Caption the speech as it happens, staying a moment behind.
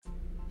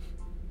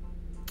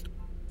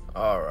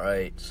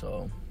Alright,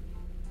 so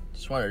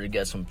just wanted to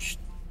get some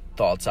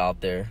thoughts out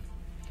there.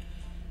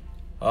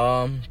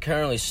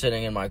 Currently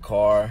sitting in my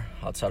car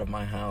outside of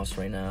my house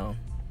right now,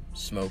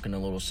 smoking a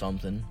little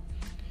something.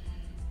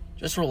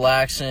 Just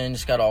relaxing,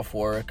 just got off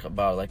work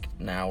about like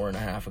an hour and a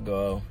half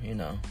ago,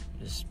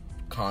 just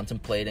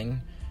contemplating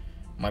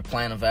my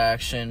plan of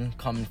action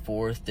coming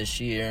forth this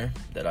year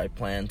that I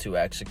plan to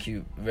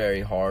execute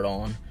very hard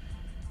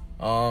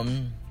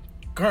on.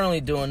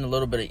 Currently doing a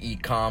little bit of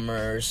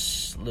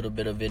e-commerce, a little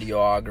bit of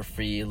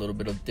videography, a little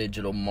bit of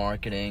digital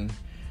marketing.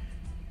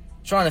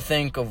 Trying to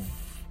think of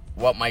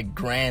what my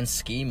grand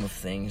scheme of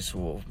things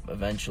will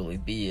eventually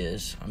be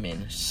is. I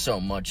mean, so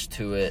much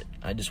to it.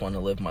 I just want to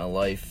live my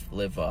life,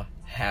 live a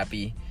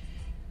happy,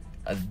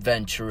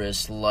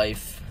 adventurous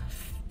life,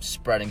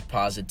 spreading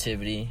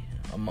positivity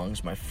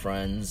amongst my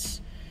friends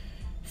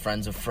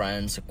of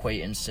friends,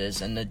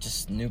 acquaintances, and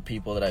just new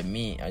people that I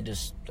meet. I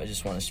just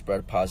want to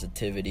spread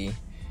positivity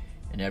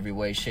in every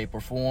way, shape, or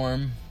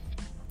form.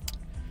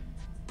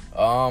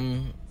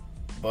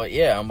 But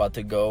yeah, I'm about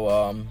to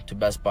go to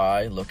Best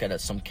Buy, look at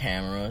some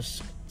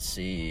cameras,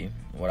 see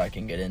what I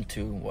can get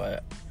into,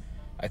 what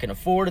I can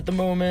afford at the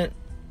moment.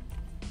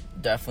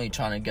 Definitely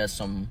trying to get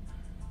some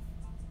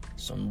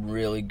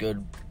really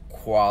good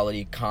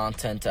quality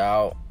content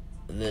out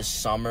this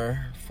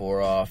summer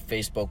for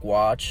Facebook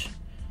Watch.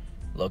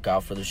 Look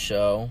out for the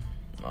show.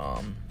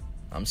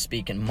 I'm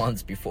speaking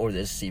months before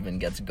this even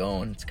gets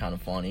going. It's kind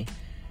of funny.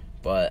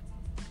 But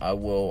I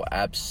will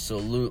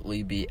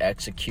absolutely be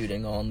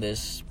executing on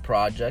this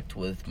project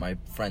with my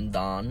friend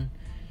Don.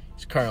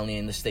 He's currently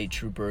in the State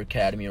Trooper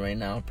Academy right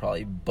now,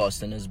 probably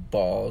busting his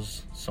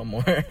balls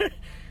somewhere.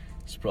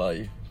 He's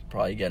probably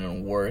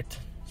getting worked.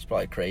 It's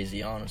probably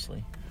crazy,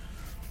 honestly.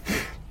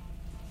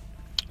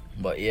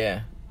 But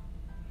yeah,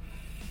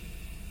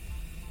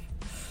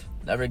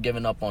 never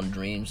giving up on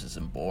dreams is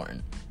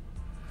important.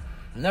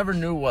 Never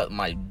knew what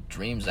my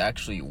dreams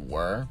actually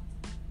were.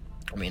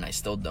 I mean, I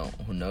still don't.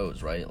 Who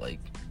knows, right? Like,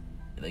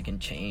 they can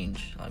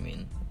change. I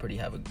mean, I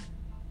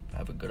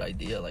have a good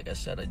idea. Like I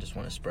said, I just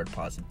want to spread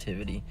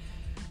positivity,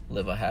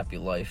 live a happy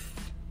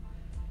life,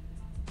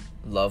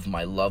 love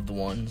my loved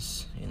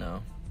ones,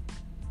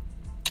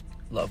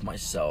 love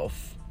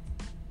myself,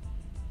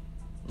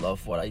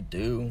 love what I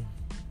do.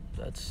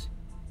 That's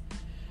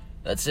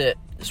it.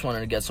 Just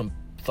wanted to get some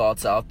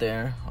thoughts out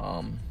there.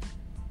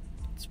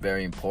 It's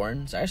very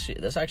important.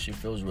 This actually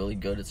feels really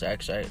good. It's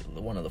actually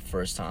one of the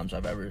first times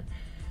I've ever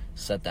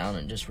sat down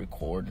and just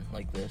record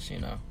like this,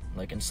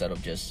 like instead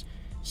of just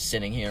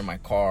sitting here in my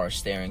car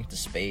staring into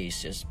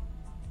space, just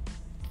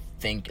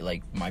think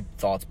like my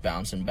thoughts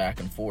bouncing back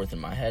and forth in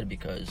my head,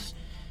 because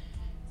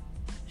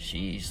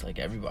like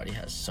everybody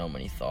has so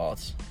many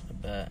thoughts. I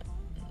bet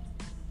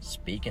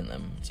speaking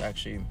them, it's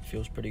actually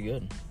feels pretty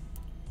good.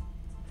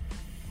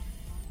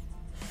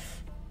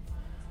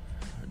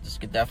 It's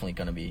definitely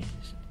gonna be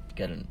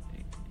getting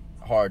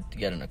hard to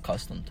get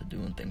accustomed to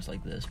doing things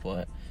like this,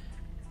 but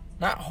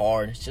not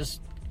hard. It's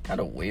just kind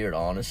of weird,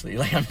 honestly.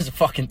 Like, I'm just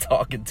fucking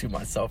talking to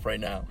myself right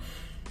now.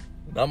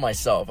 Not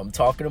myself. I'm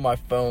talking to my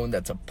phone.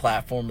 That's a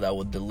platform that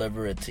will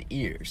deliver it to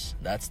ears.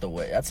 That's the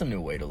way. That's a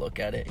new way to look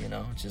at it.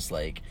 It's just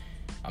like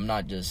I'm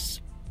not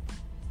just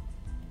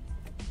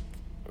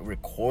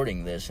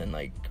recording this and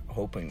like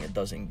hoping it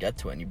doesn't get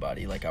to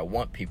anybody. Like, I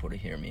want people to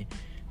hear me.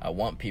 I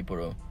want people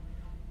to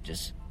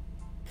just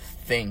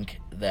think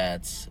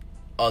that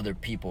other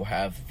people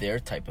have their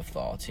type of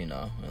thoughts,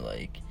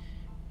 like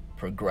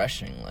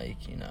progression, like,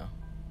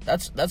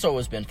 that's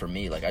always been for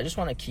me. Like, I just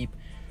want to keep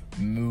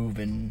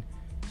moving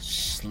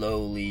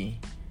slowly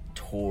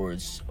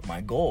towards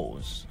my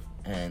goals,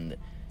 and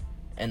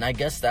I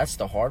guess that's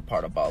the hard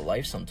part about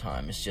life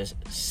sometimes. It's just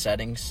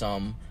setting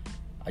some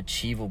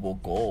achievable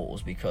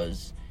goals,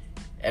 because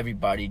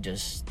everybody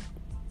just,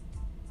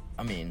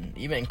 I mean,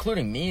 even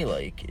including me,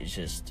 like, it's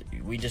just,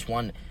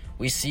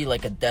 we see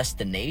like a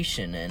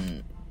destination,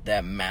 and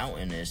that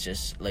mountain is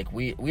just like,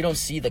 we don't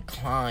see the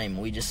climb,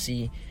 we just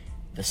see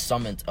the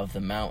summit of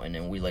the mountain,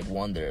 and we like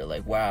wonder,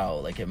 like, wow,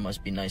 like it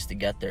must be nice to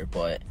get there.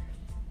 But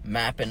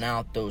mapping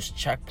out those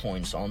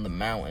checkpoints on the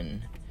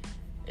mountain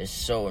is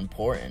so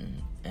important,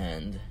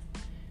 and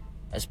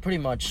that's pretty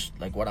much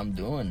like what I'm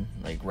doing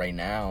like right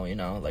now.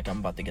 Like, I'm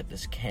about to get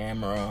this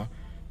camera,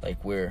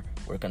 like we're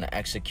gonna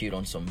execute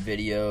on some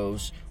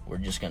videos. We're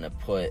just gonna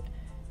put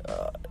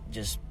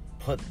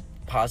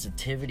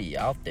positivity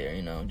out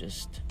there,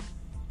 just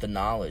the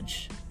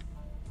knowledge.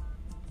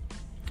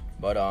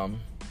 But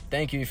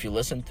thank you if you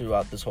listened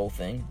throughout this whole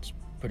thing. It's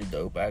pretty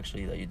dope,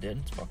 actually, that you did.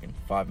 It's fucking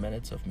 5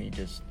 minutes of me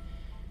just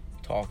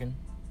talking.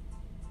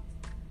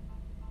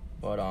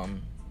 But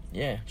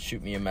yeah,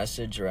 shoot me a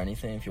message or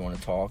anything if you want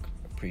to talk.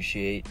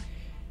 Appreciate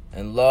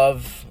and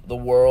love the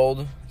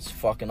world. It's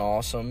fucking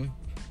awesome.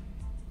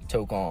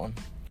 Toke on.